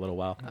 Nevada for a little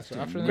while. So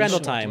after the Randall initial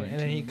time. tour, and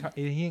then he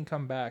didn't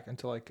come back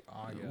until like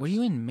August. Were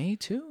you in May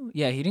too?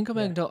 Yeah, he didn't come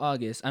back Yeah. until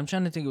August. I'm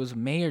trying to think it was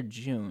May or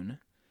June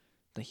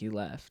that he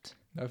left.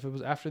 If it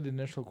was after the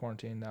initial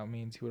quarantine, that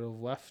means he would have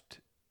left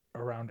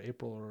around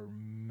April or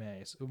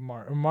May, so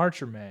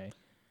March or May.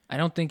 I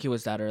don't think it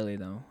was that early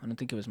though. I don't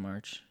think it was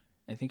March.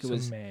 I think it So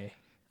was May.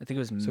 I think it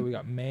was So we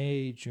got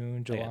May, June,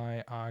 Yeah.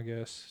 July,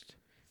 August,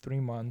 3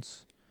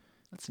 months.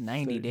 that's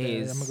 90 So,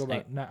 days.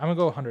 I'm gonna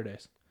go 100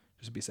 days,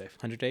 just to be safe.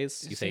 100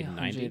 days? You say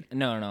 90? 100.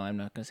 No, I'm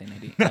not gonna say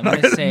 90. I'm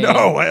gonna say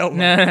hell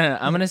no.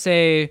 I'm gonna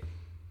say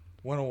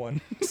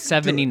 101.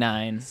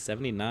 79.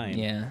 79.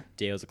 Yeah.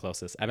 Diego's the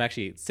closest. I'm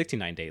actually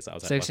 69 days. I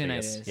was at 69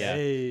 Las Vegas. days. Yeah,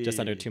 Hey. just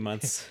under 2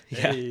 months.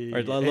 Yeah, Hey. or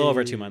a little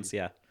over 2 Hey. months.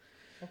 Yeah,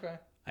 Okay.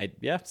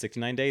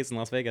 69 days in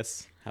Las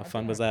Vegas. How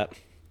fun was that?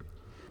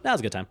 That was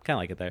a good time. Kind of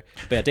like it there.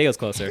 But yeah, Diego's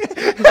closer.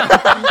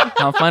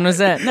 How fun was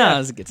that? No, it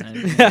was a good time.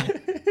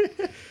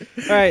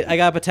 All right, I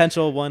got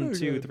potential 1,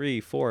 2, 3,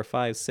 4,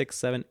 5, 6,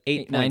 7, 8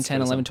 8, 9, points 10, for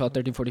this 11, one. 12,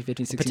 13, 14,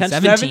 15, 16,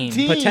 Potentially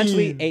 17.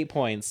 Potentially 8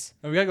 points.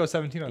 Oh, we gotta go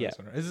 17 on Yeah. this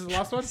one. Right? Is this the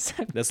last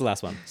one? That's the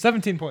last one.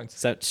 17 points.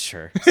 So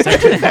sure.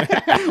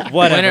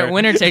 Whatever.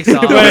 Winner takes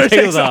all. Winner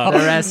takes all. The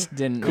rest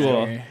didn't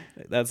Cool. matter.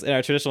 That's in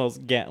our traditional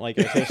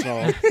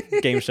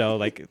game show.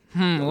 Like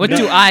What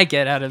do I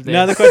get out of this?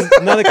 none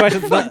of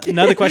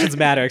the questions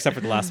matter except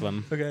for the last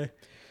one. Okay.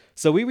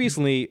 So we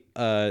recently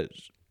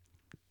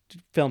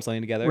filmed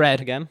something together.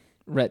 Red. Again.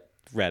 Red.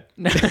 Red.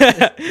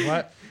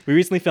 What? We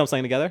recently filmed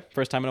something together,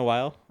 first time in a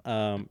while.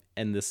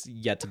 And this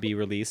yet to be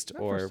released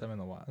Not or first time in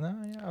a while. No,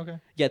 yeah, okay.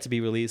 yet to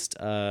be released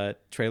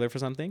trailer for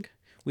something.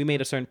 We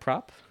made a certain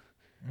prop.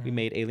 We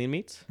made alien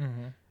meat.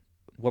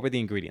 What were the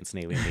ingredients in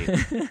alien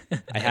meat?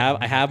 I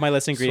have my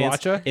list of ingredients.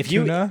 Sriracha, If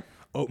you tuna,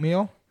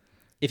 oatmeal.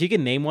 If you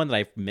can name one that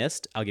I've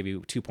missed, I'll give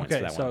you 2 points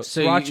Okay, for that so one.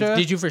 So sriracha.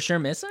 did you for sure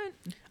miss it?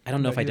 I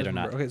don't know if I He did or doesn't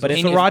not. remember. Okay, But so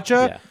it's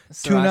sriracha, yeah.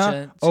 tuna,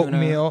 Sriracha,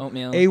 oatmeal,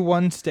 oatmeal,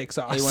 A1 steak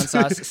sauce, A1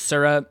 sauce,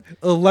 syrup,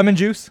 lemon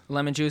juice,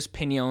 lemon juice,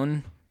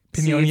 pinion,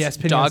 pinion, seeds, yes,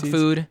 pinion dog seeds,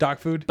 food, dog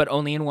food. but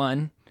only in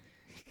one.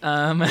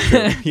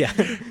 yeah.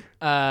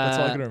 That's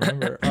all I can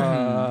remember.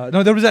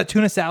 No, there was that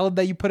tuna salad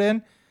that you put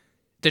in.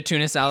 The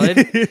tuna salad.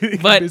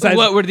 But Besides-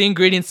 what were the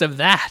ingredients of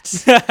that?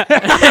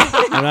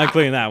 I'm not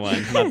including that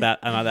one. I'm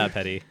not that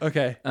petty.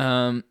 Okay,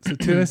 so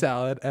tuna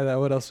salad, and then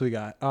what else we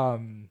got? How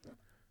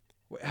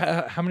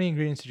many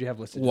ingredients did you have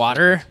listed?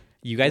 Water.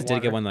 You guys did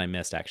Water. get one that I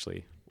missed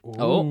actually.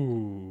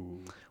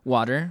 Ooh.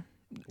 Water.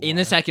 In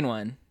the second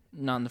one,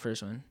 not in the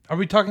first one. Are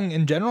we talking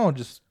in general or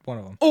just one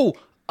of them? Oh,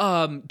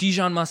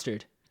 Dijon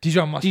mustard.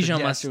 Dijon mustard. Dijon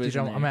yes, mustard was in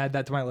Dijon, there. I'm gonna add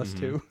that to my list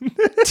too. I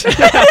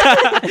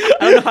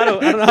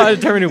don't know how to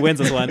determine who wins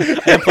this one. I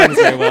don't plan this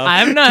very well.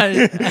 I'm not.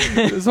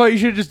 That's why you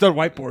should have just done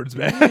whiteboards,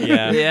 man.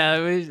 Yeah.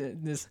 Yeah,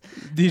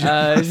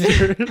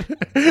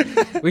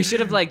 we should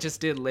have like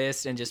just did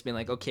list and just been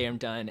like, okay, I'm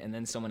done, and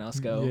then someone else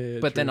go. Yeah,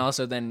 but then true.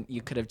 also then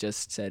you could have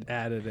just said,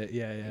 Added it.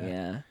 Yeah.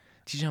 yeah,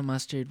 Dijon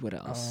mustard. What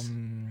else?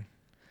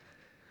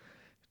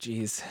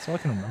 Jeez. That's all I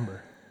can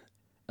remember.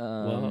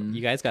 Well,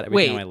 you guys got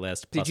everything wait, on my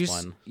list Did plus you?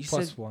 one. You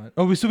Plus said one.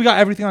 Oh, so we got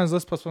everything on his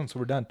list plus one, so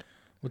we're done.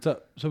 What's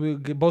up? So we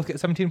both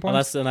get 17 points?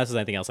 Unless there's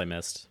anything else I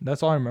missed.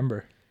 That's all I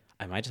remember.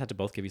 I might just have to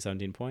both give you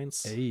 17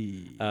 points.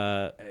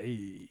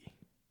 Hey.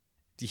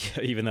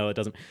 Yeah, even though it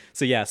doesn't.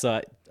 So yeah,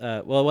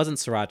 well, it wasn't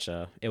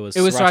siracha. It was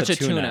sriracha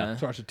tuna.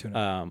 Sriracha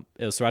tuna.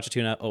 It was sriracha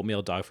tuna,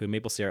 oatmeal, dog food,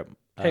 maple syrup.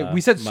 Hey,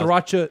 we said mus-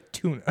 sriracha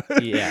tuna.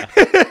 Yeah,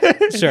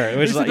 sure. It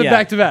was said like, them yeah.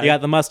 back to back. You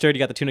got the mustard, you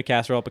got the tuna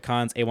casserole,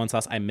 pecans, A1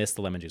 sauce. I missed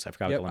the lemon juice. I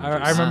forgot Yep, about the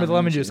lemon I juice. remember the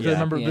lemon Lemon juice because juice. I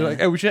remember Yeah. being like,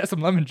 hey, we should have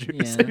some lemon juice.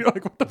 Yeah. And you're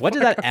like, what the What fuck?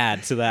 did that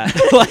add to that?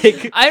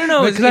 Like, I don't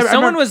know. No, 'cause I Someone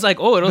remember- was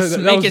like, "Oh, it'll No, that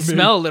make was it me.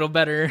 smell a little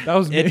better." That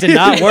was me. it did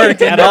not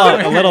work at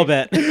all. A little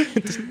bit.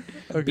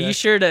 Okay. Be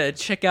sure to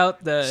check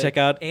out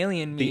the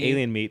alien meat. the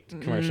alien meat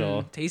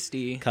commercial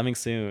Tasty. coming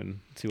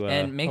soon to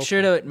And make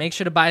sure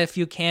to buy a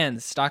few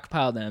cans,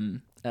 stockpile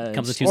them.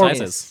 Comes in two yes.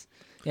 sizes.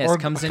 Yes, Or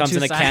comes comes in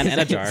in a two can and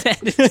a jar.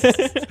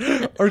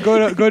 sizes. Or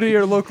go to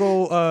your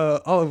local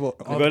Olive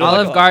Go to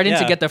Olive like- Garden to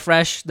yeah. get the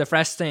fresh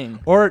thing.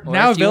 or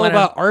now if you available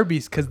wanna- at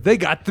Arby's because they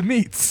got the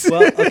meats.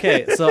 Well,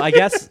 okay, so I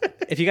guess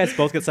if you guys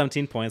both get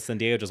 17 points, then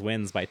Diego just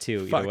wins by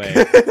 2 either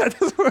way.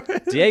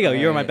 Diego,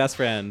 you're my best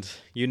friend.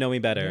 You know me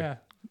better. Yeah.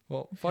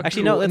 Well, fuck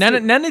Actually, you. no, let's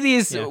None of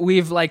these Yeah.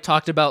 we've like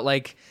talked about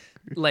like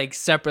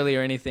separately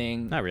or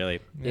anything. Not really.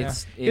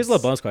 It's Here's a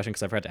little bonus question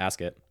because I forgot to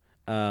ask it.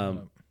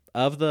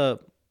 Of the,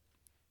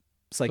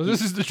 it's like So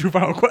this is the true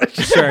final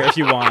question. sure if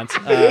you want.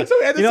 So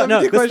we had the You know,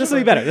 no, 17 this will be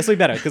question. better. This will be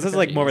better because this is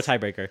like more of a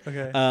tiebreaker.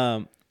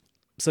 Okay.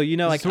 So you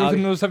know, like so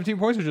within those 17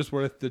 points are just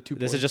worth the 2 points?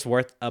 this is just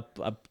worth up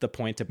the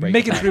point to break.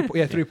 Make the it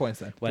tie. 3 points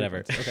then. 3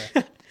 Whatever. points.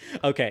 Okay.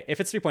 Okay,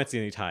 if it's 3 points,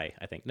 then you tie.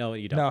 I think. No,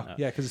 you don't. No,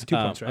 yeah, because it's 2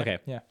 points, right? Okay.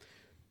 Yeah.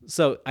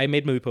 So I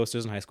made movie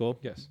posters in high school.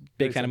 Yes.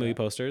 Big Already fan of said movie that.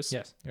 posters.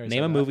 Yes. you already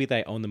Name said a that. movie that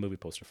I own the movie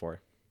poster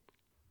for.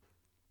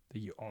 that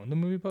you own the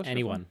movie poster.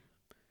 Anyone.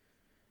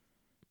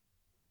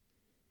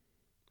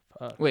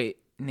 Wait,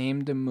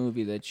 name the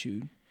movie that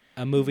you.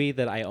 A movie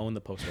that I own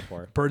the poster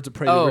for. Birds of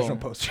Prey, Oh. the original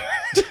poster.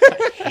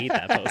 I hate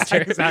that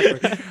poster. exactly.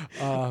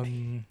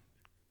 Endgame.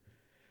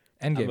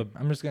 I'm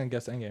I'm just gonna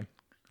guess Endgame.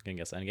 Gonna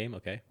guess Endgame.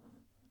 Okay.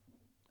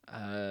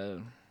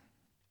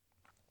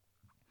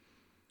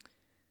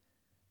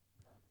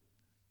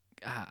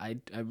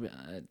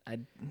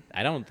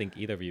 I don't think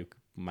either of you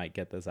might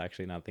get this.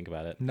 Actually, now that I think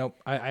about it, Nope.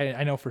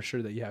 I know for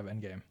sure that you have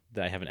Endgame.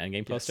 that I have an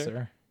Endgame poster. Yes,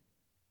 sir.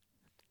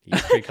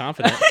 He's pretty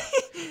confident.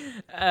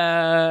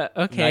 I'm not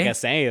Okay. gonna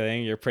say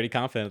anything. You're pretty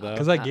confident though.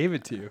 Because I gave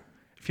it to you.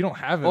 If you don't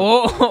have it,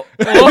 Oh,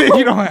 if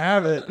you don't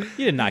have it,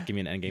 You did not give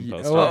me an Endgame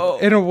poster. well,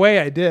 in a way,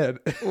 I did.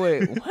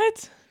 wait,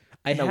 what?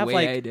 I no have way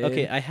like I did.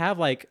 okay. I have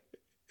like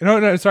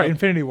No, sorry,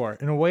 Infinity War.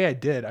 In a way, I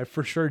did. I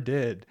for sure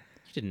did.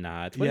 you did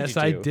not. What Yes,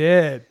 did I you do?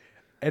 did.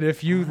 And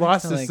if you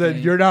lost not this, like then I-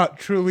 you're not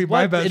truly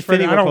my What best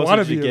friend. Infinity I War don't poster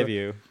want to did be. you give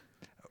you?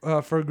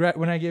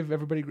 When I gave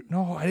everybody.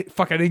 No, I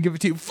didn't give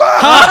it to you.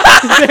 Fuck!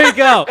 There you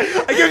go.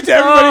 I gave it to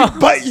everybody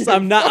but you. So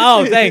I'm not.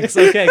 Oh, thanks.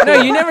 Okay. No,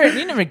 cool. you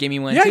never gave me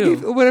one Yeah,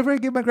 too. whenever I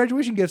gave my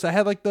graduation gifts, I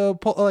had like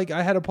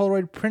I had a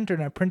Polaroid printer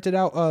and I printed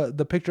out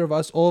the picture of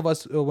all of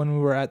us when we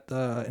were at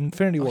the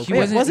Infinity War. he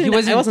premiere. wasn't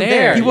I wasn't there.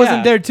 there. He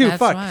wasn't there too. That's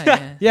Fuck. why,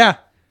 yeah. Yeah.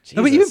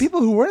 No, but even Jesus.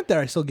 people who weren't there,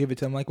 I still gave it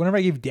to him. Like whenever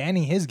I gave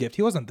Danny his gift,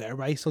 he wasn't there,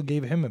 but I still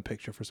gave him a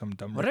picture for some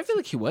dumb. But I feel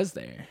like he was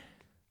there.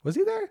 Was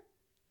he there?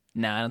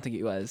 No, I don't think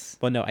he was.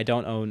 Well, no, I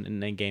don't own an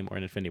Endgame or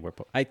an Infinity War.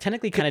 I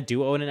technically kind of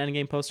do own an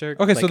Endgame poster.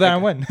 Okay, so then I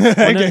win.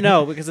 Well,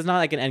 no, because it's not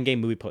like an Endgame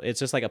movie poster. It's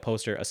just like a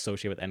poster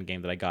associated with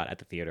Endgame that I got at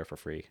the theater for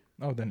free.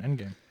 Oh, then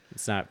Endgame.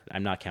 It's not.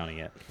 I'm not counting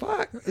it.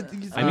 Fuck.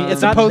 I mean,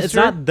 it's a not. poster. It's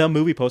not the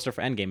movie poster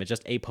for Endgame. It's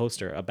just a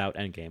poster about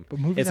Endgame. But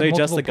movies It's have like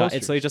just multiple It's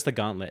posters. like just the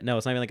gauntlet. No,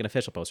 it's not even like an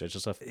official poster. It's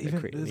just a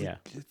Even- yeah.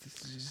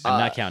 it's- I'm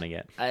not counting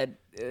it. I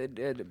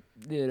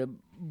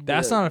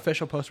That's not an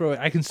official poster. But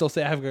I can still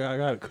say I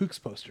got a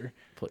Kooks poster.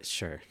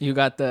 Sure. You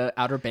got the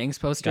Outer Banks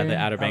poster. Got the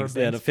Outer Banks, the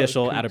Banks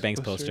official Kooks Outer Banks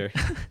poster.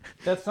 poster.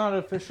 That's not an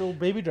official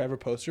Baby Driver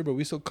poster, but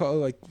we still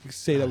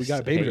say that we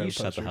got a Baby Hey, Driver you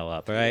shut poster. the hell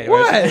up, all right?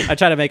 What? I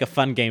try to make a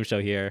fun game show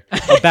here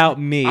about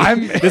me.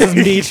 This is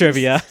me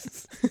trivia.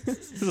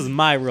 This is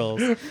my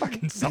rules.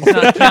 Fucking I'm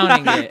not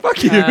counting it.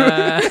 Fuck you.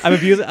 I'm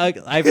abusing.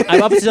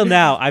 I'm up until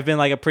now. I've been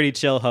like a pretty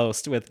chill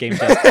host with game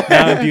shows.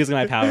 Now I'm abusing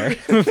my power.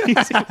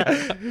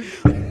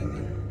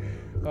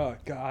 Oh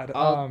God.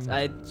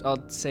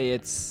 I'll say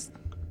it's.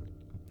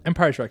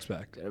 Empire Strikes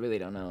Back. I really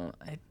don't know.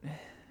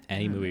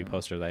 Any movie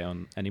poster that I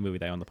own, any movie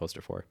that I own the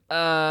poster for.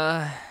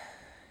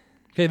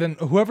 Okay, then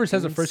whoever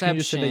says it first, can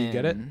you just say that you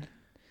get it?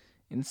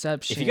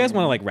 Inception. If you guys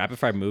want to like rapid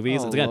fire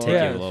movies, Oh, it's gonna Lord. take you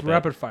a Yeah, little it's bit.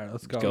 rapid fire.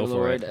 Let's go. Go for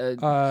Lord, it.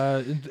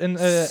 Empire Strikes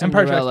Back.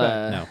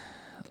 Cinderella,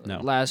 No.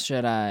 Last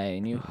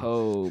Jedi, New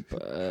Hope.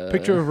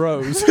 Picture of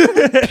Rose.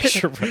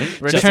 Return of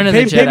the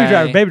Baby Jedi.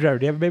 Driver. Baby Driver.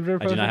 Do you have a Baby Driver?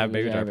 I do poster? not have a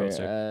Baby Driver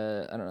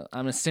poster. I don't know.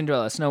 I'm a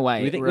Cinderella, Snow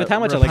White. With how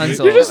much I like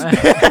Rapunzel. you just-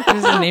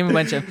 Just name a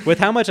bunch of With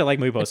how much I like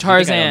movie posters,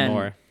 I think I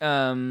own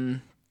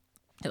Tarzan.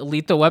 more.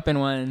 Lethal Weapon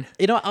one.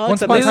 You know, I'll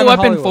Once accept upon a this. time Lethal in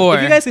Weapon Hollywood. 4.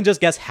 If you guys can just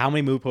guess how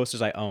many movie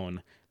posters I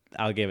own,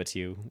 I'll give it to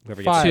you.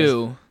 Whoever gets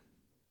 2.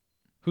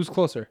 Who's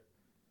closer?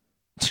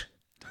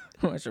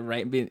 I should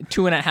write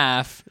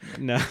 2.5. it.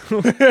 No.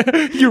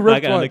 You I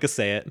ripped gotta one. make a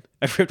say it.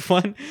 I ripped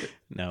one.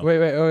 No.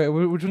 Wait.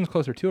 Which one's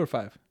closer? 2 or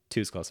 5?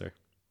 Two's closer.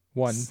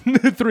 1.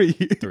 3.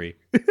 3.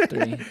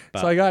 3.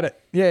 So I got it.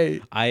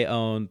 Yay. I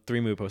own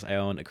 3 movie posters. I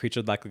own a Creature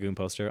of the Black Lagoon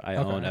poster. I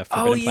Okay. own a Oh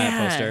Forbidden Planet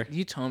yeah, poster.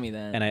 you told me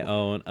that. And I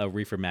own a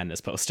Reefer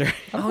Madness poster.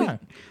 Oh, yeah.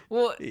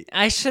 Well,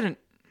 I shouldn't.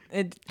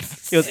 It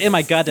was in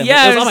my goddamn.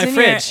 Yeah, it was on my in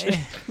your-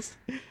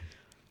 fridge.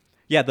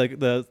 Yeah,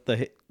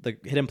 the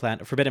Hidden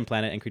Planet, Forbidden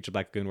Planet, and Creature of the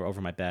Black Lagoon were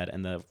over my bed,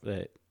 and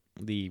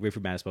the Reefer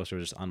Madness poster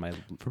was just on my.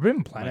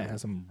 Forbidden Planet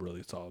has some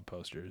really solid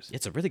posters.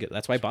 It's a really good.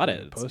 That's why I bought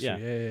it. It's- Poster. yeah.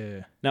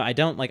 Yeah. No, I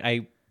don't like.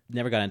 I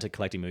never got into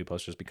collecting movie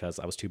posters because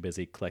I was too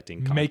busy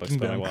collecting comic Making books.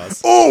 But I them.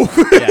 was.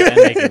 Oh. Yeah, and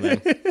making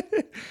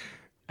them.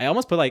 I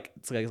almost put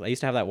it's like I used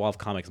to have that wall of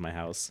comics in my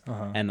house,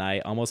 and I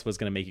almost was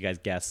gonna make you guys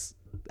guess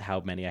how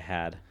many I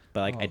had,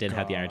 but I didn't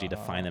have the energy to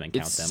find them and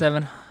count it's them.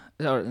 7.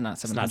 Or not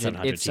 700.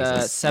 700, It's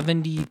Jesus.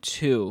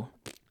 72.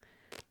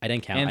 I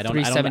didn't count. and I don't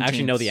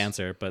actually know 3/17. the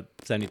answer, but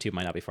 72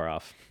 might not be far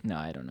off. No,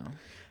 I don't know.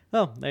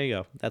 Well, there you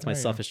go. That's my There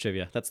you selfish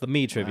trivia. That's the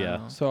me trivia.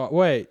 Wow. So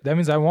wait, that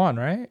means I won,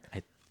 right?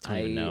 I don't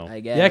even know. I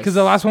guess. Yeah, because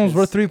the last one was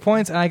worth 3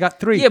 points and I got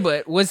 3. Yeah,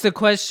 but what's the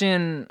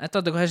question? I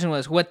thought the question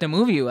was what the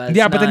movie was.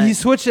 Yeah, but then not- he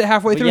switched it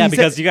halfway But through. yeah, He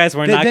because said, you guys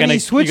were then not he gonna. You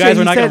switched guys it.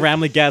 were He not gonna said-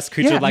 randomly guess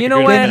Creature Yeah, of Black you know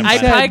Lagoon what? and Then he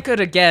Forbidden said- I could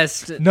have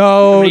guessed.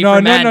 No.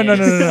 Reefer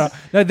Madness.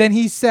 No, then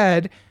he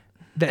said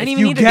that I didn't if even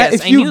you need to get guess.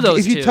 if I you knew those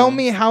if you two. tell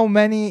me how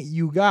many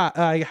you got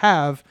I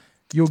have,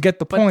 you'll get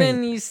the But point.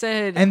 then he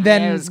said, And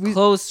then it was we-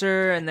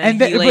 closer, and then and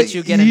then- he but let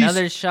you get he's-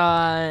 another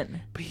shot.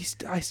 But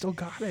I still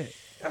got it.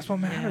 That's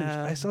what matters.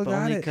 I still but got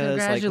only it. because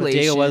like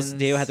Congratulations.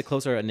 Diego had the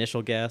closer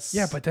initial guess.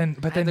 Yeah, but then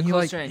the he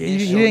closer he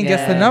initial didn't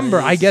guess the guess. number.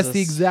 I Let's guessed the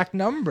just- exact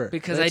number.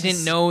 Because Let's I didn't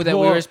just- know that we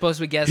well, were supposed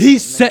to guess. He the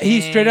said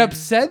he straight up game.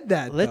 said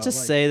that. let's though, just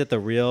like- say that the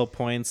real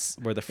points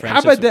were the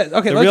How friendships. about that?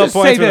 Okay, the let's real just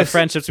points say were the this.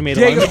 friendships we made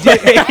Diego- along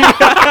the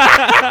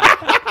way.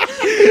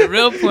 The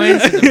real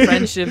points are the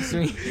friendships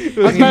we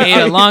made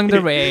along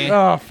the way.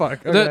 Oh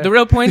fuck. Okay. The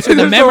real points are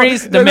the There's no-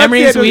 memories. The that's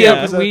memories end of we the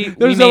episode. we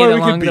There's made no way we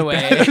along can the beat way.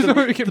 that. There's no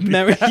way we can beat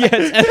Memory,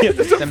 that.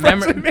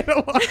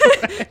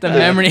 The the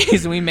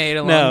memories we made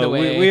along no, the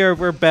way.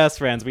 we're best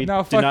friends. We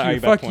No, do not fuck you, argue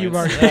about fuck you, points.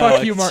 Marcus. Oh,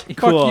 Fuck you, Mark.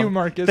 cool. Fuck you,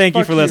 Marcus. Thank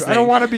you Fuck for listening. I don't want to be